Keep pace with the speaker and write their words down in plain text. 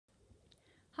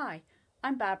Hi,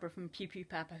 I'm Barbara from Piupiu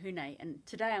Papahune, and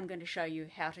today I'm going to show you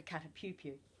how to cut a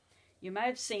piupiu. You may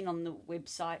have seen on the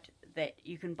website that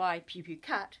you can buy piupiu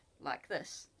cut like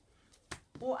this,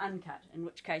 or uncut, in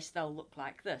which case they'll look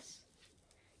like this.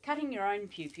 Cutting your own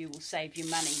piupiu will save you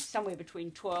money, somewhere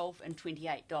between $12 and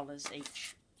 $28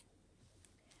 each.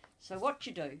 So what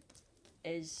you do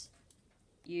is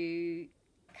you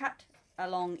cut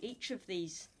along each of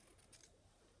these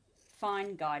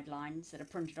fine guidelines that are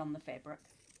printed on the fabric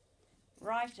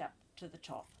right up to the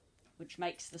top, which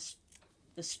makes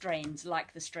the strands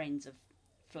like the strands of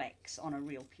flax on a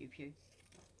real piupiu.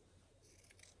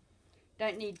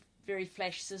 Don't need very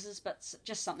flash scissors, but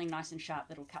just something nice and sharp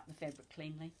that'll cut the fabric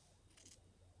cleanly.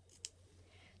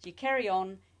 So you carry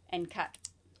on and cut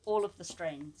all of the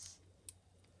strands.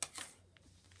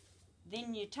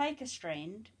 Then you take a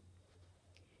strand,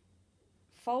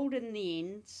 fold in the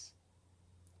ends,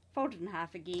 fold it in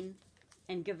half again,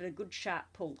 and give it a good sharp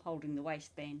pull holding the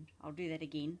waistband. I'll do that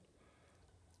again.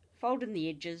 Fold in the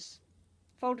edges,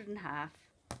 fold it in half,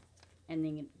 and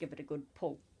then give it a good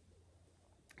pull.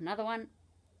 Another one,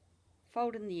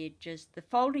 fold in the edges. The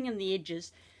folding in the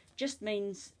edges just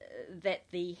means that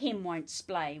the hem won't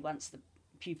splay once the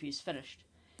piupiu is finished.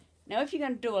 Now if you're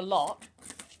going to do a lot,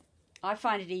 I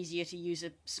find it easier to use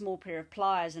a small pair of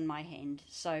pliers in my hand,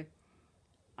 so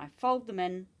I fold them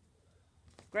in,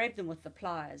 grab them with the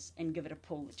pliers and give it a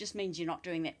pull. It just means you're not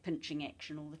doing that pinching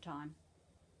action all the time.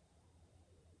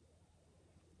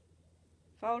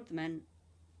 Fold them in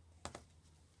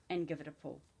and give it a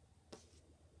pull.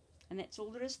 And that's all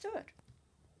there is to it.